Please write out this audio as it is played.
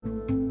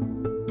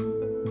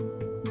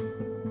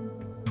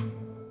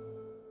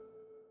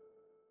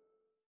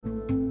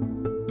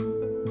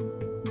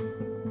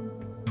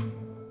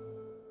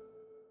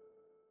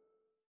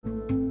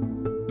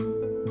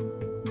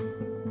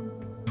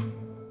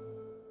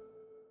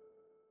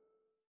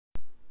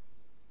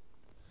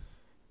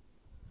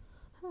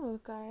Hello,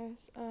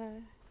 guys.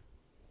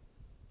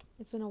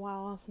 It's been a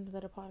while since I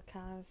did a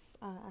podcast.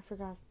 I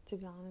forgot, to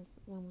be honest,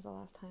 when was the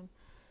last time.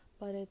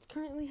 But it's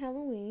currently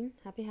Halloween.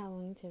 Happy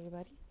Halloween to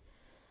everybody.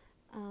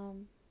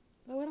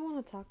 But what I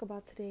want to talk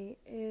about today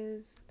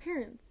is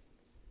parents.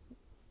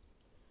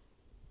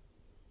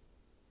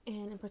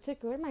 And in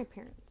particular, my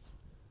parents.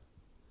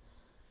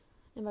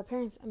 And by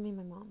parents, I mean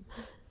my mom,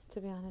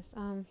 to be honest.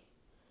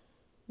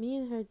 Me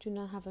and her do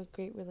not have a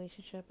great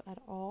relationship at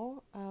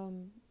all.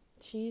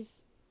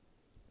 She's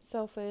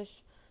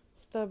selfish,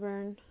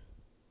 stubborn,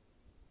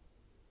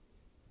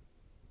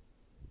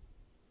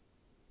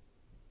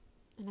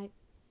 and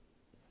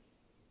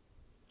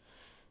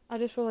I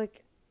just feel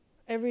like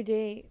every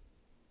day,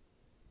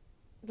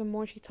 the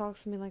more she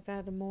talks to me like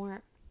that, the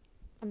more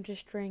I'm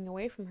just straying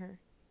away from her.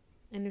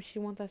 And if she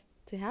wants that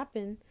to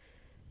happen,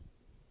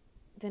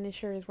 then it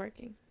sure is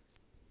working.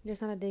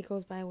 There's not a day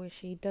goes by where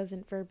she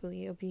doesn't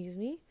verbally abuse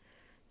me.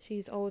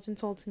 She's always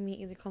insulting me,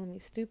 either calling me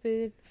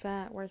stupid,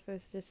 fat,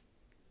 worthless, just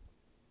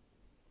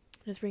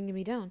bringing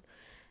me down.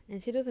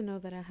 And she doesn't know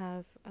that I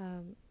have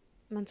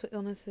mental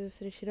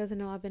illnesses. She doesn't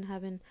know I've been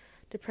having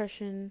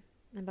depression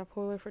and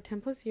bipolar for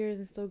 10 plus years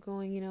and still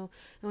going, And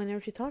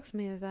whenever she talks to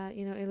me like that,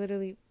 it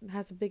literally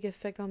has a big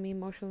effect on me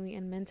emotionally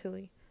and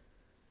mentally.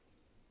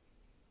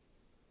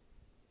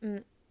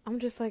 And I'm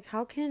just like,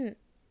 how can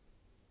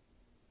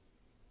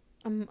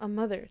a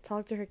mother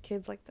talk to her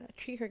kids like that,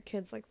 treat her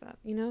kids like that,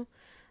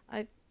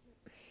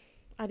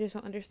 I just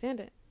don't understand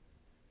it.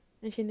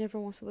 And she never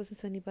wants to listen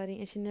to anybody,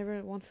 and she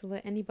never wants to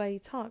let anybody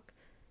talk.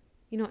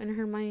 In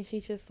her mind,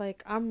 she's just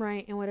like, I'm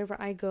right, and whatever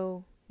I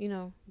go,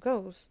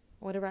 goes.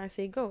 Whatever I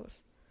say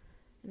goes.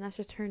 And that's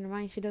just her in her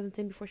mind. She doesn't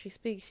think before she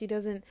speaks. She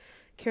doesn't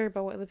care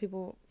about what other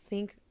people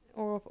think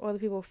or what other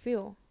people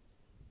feel.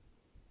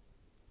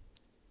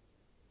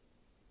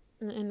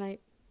 And I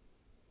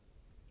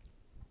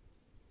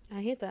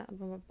hate that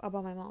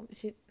about my mom.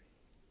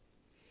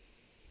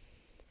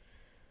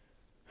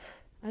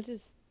 I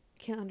just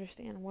can't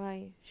understand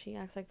why she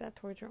acts like that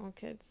towards her own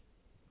kids.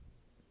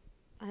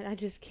 I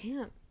just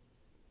can't.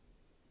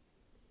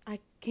 I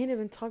can't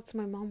even talk to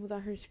my mom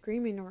without her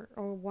screaming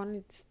or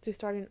wanting to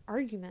start an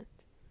argument.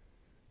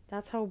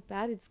 That's how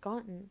bad it's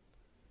gotten.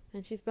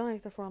 And she's been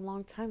like that for a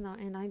long time now,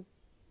 and I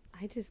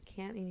just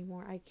can't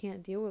anymore. I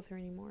can't deal with her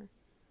anymore.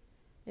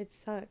 It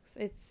sucks.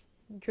 It's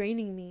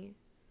draining me.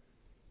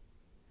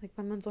 Like,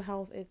 my mental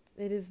health, it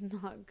is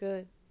not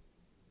good.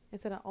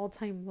 It's at an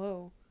all-time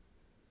low.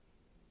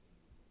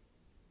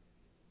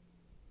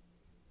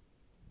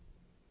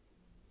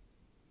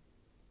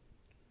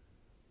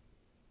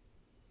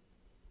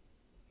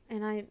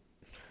 And I'm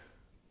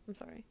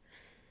sorry.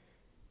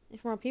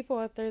 And for people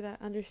out there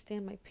that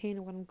understand my pain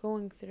and what I'm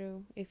going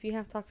through, if you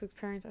have toxic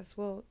parents as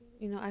well,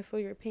 I feel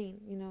your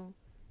pain, and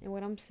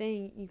what I'm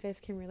saying, you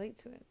guys can relate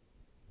to it.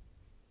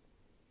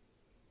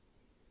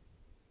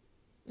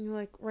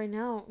 Like, right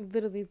now,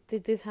 literally,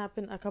 this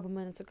happened a couple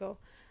minutes ago.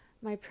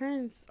 My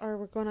parents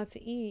were going out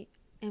to eat,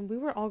 and we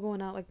were all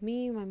going out, like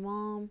me, my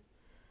mom,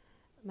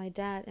 my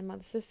dad, and my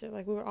sister.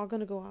 Like, we were all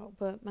going to go out,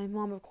 but my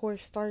mom, of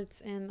course,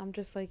 starts, and I'm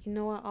just like, you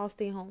know what, I'll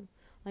stay home.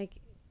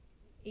 Like,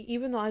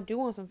 even though I do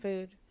want some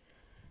food,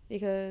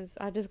 because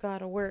I just got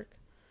to work,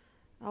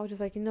 I was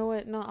just like, you know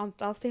what, no,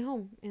 I'll stay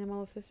home. And my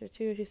little sister,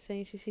 too, she's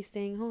saying she's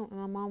staying home. And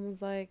my mom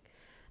was like,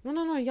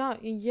 no, y'all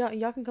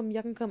can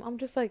come. I'm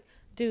just like,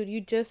 dude,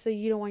 you just say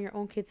you don't want your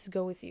own kids to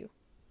go with you.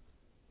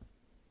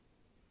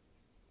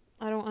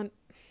 It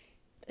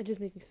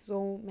just makes me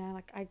so mad.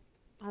 Like, I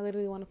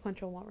literally want to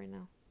punch a wall right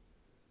now.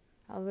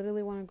 I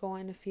literally want to go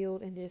in the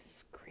field and just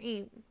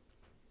scream.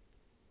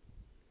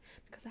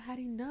 Because I had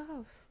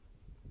enough.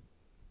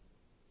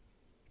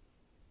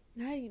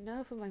 I had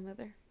enough of my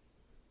mother.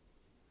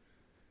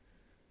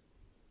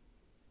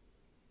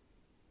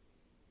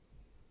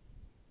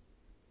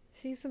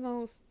 She's the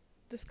most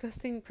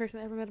disgusting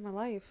person I ever met in my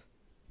life.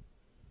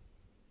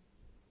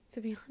 To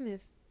be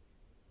honest.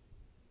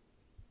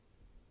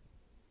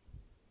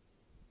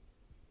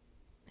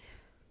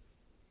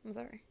 I'm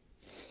sorry.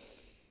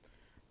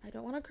 I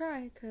don't want to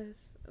cry because,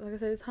 like I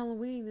said, it's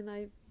Halloween and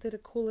I did a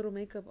cool little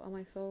makeup on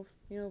myself,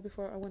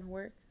 before I went to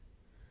work.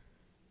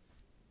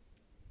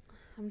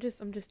 I'm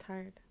just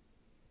tired.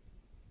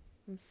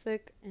 I'm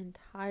sick and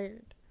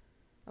tired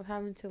of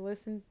having to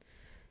listen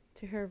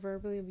to her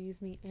verbally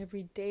abuse me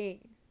every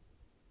day.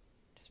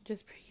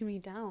 Just bringing me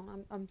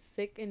down. I'm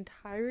sick and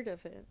tired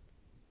of it.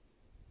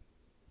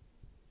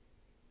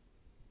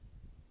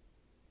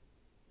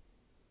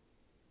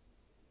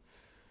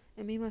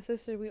 And me and my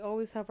sister, we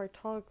always have our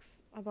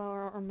talks about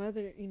our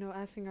mother,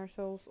 asking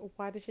ourselves,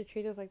 why did she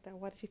treat us like that?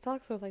 Why did she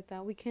talk to us like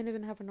that? We can't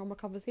even have a normal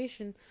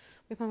conversation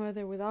with my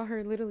mother without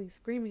her literally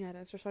screaming at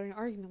us or starting an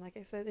argument. Like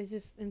I said, it's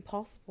just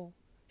impossible.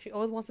 She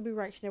always wants to be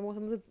right. She never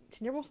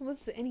wants to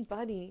listen to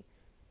anybody.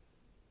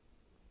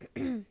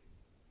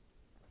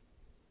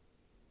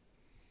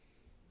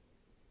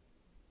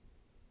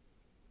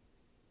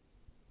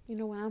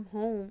 When I'm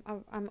home,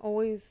 I'm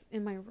always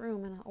in my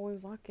room, and I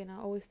always lock it.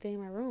 I always stay in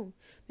my room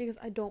because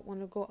I don't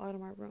want to go out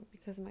of my room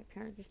because of my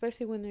parents,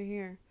 especially when they're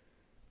here.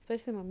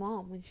 especially my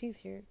mom when she's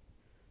here.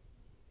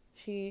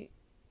 She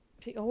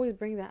she always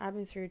brings that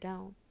atmosphere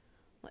down.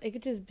 Like, it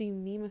could just be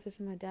me, my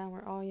sister, and my dad.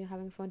 We're all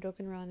having fun,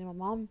 joking around, and my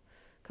mom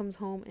comes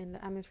home and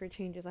the atmosphere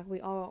changes. Like,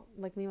 we all,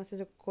 like, me and my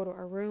sister go to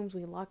our rooms,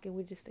 we lock it,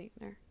 we just stay in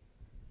there.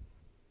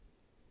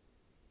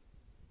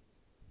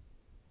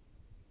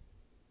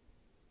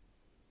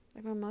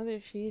 Like, my mother,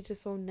 she's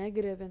just so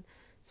negative and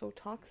so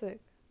toxic.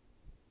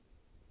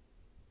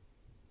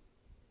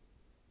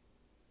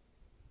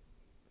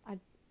 I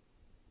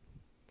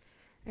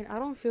and I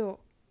don't feel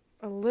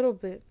a little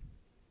bit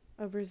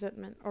of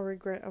resentment or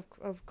regret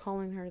of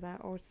calling her that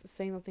or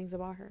saying those things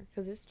about her,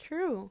 because it's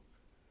true.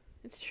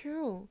 It's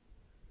true.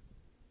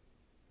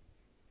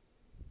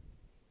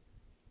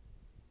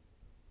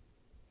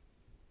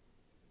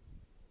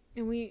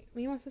 And me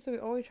and my sister, we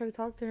always try to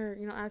talk to her,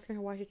 asking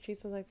her why she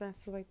treats us like that,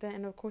 stuff like that.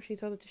 And of course, she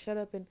tells us to shut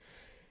up and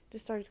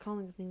just starts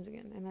calling us names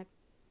again. And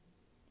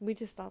we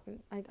just stop.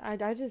 And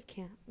I just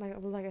can't.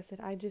 Like I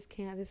said, I just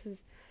can't.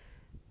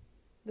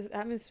 This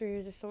atmosphere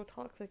is just so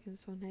toxic and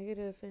so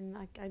negative, and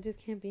I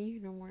just can't be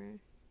here no more.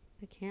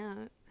 I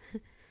can't.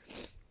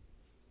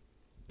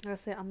 Like I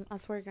said, I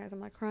swear, guys, I'm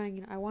not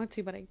crying. I want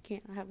to, but I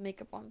can't. I have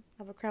makeup on.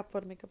 I have a crap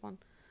load of makeup on.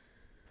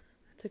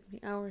 It took me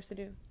hours to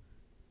do.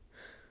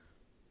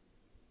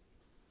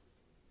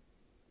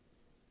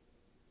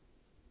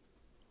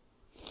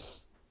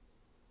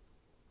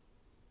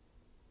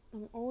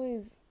 I'm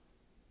always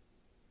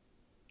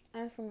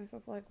asking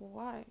myself, like,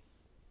 why?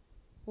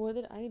 What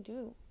did I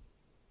do?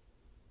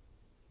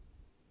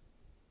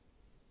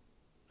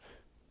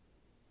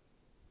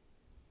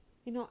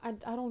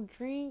 I don't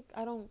drink,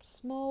 I don't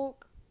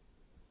smoke.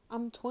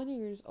 I'm 20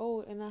 years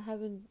old and I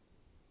haven't,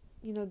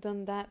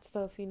 done that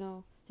stuff,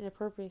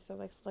 inappropriate stuff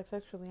like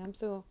sexually. I'm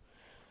still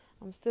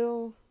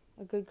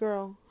a good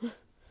girl.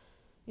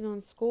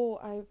 In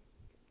school, I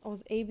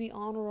was AB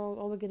honor roll,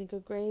 always getting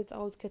good grades. I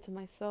always kept to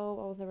myself.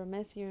 I was never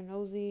messy or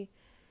nosy.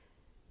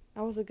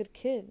 I was a good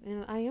kid,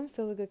 and I am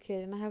still a good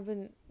kid. And I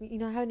haven't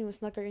even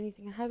snuck or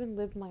anything. I haven't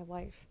lived my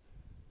life.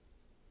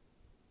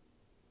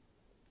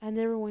 I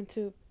never went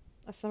to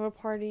a summer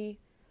party.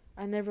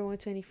 I never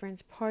went to any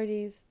friends'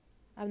 parties.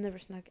 I've never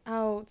snuck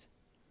out.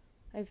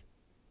 I've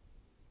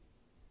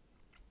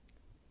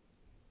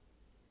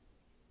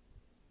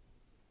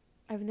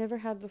I've never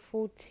had the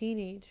full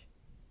teenager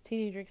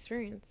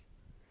experience.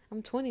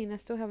 I'm 20 and I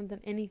still haven't done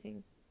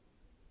anything.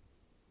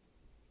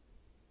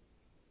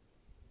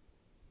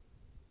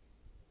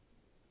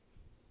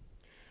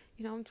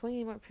 I'm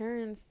 20 and my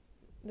parents,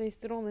 they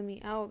still don't let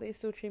me out. They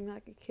still treat me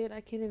like a kid.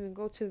 I can't even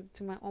go to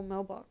my own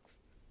mailbox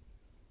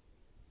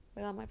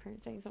without my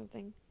parents saying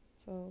something.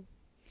 So,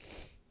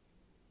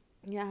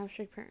 yeah, I have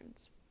strict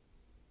parents.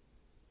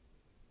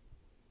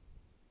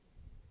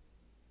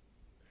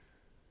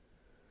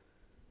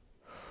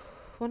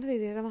 One of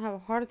these days I'm gonna have a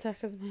heart attack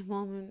because of my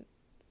mom, and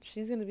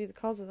she's gonna be the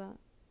cause of that.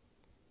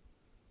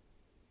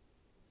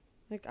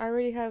 Like, I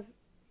already have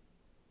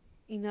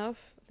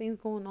enough things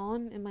going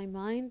on in my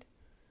mind.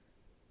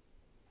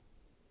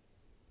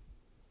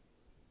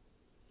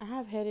 I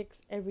have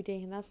headaches every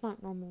day, and that's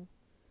not normal.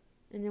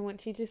 And then when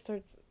she just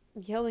starts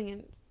yelling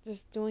and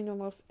just doing the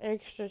most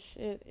extra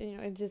shit,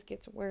 it just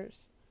gets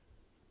worse.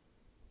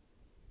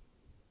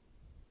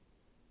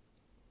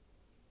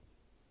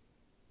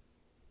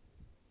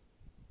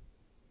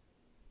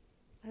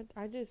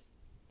 I just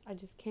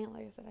can't.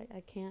 Like I said,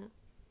 I can't.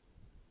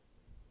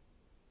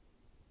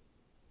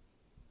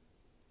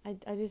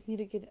 I just need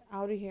to get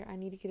out of here. I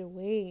need to get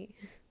away.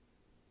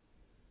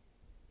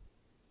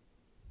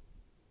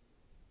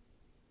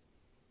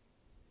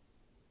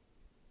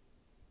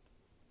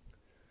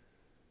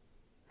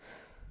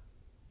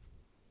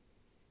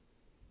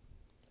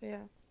 So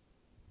yeah,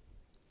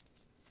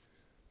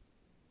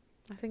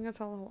 I think that's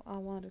all I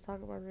wanted to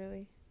talk about,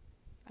 really.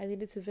 I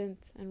needed to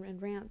vent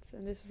and rant,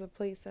 and this was a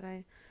place that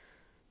I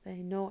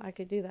know I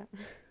could do that.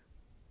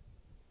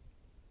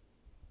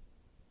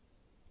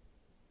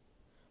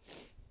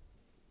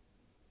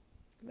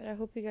 But I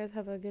hope you guys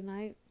have a good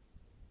night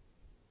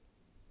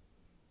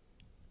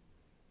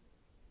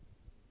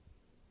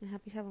and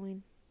happy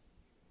Halloween.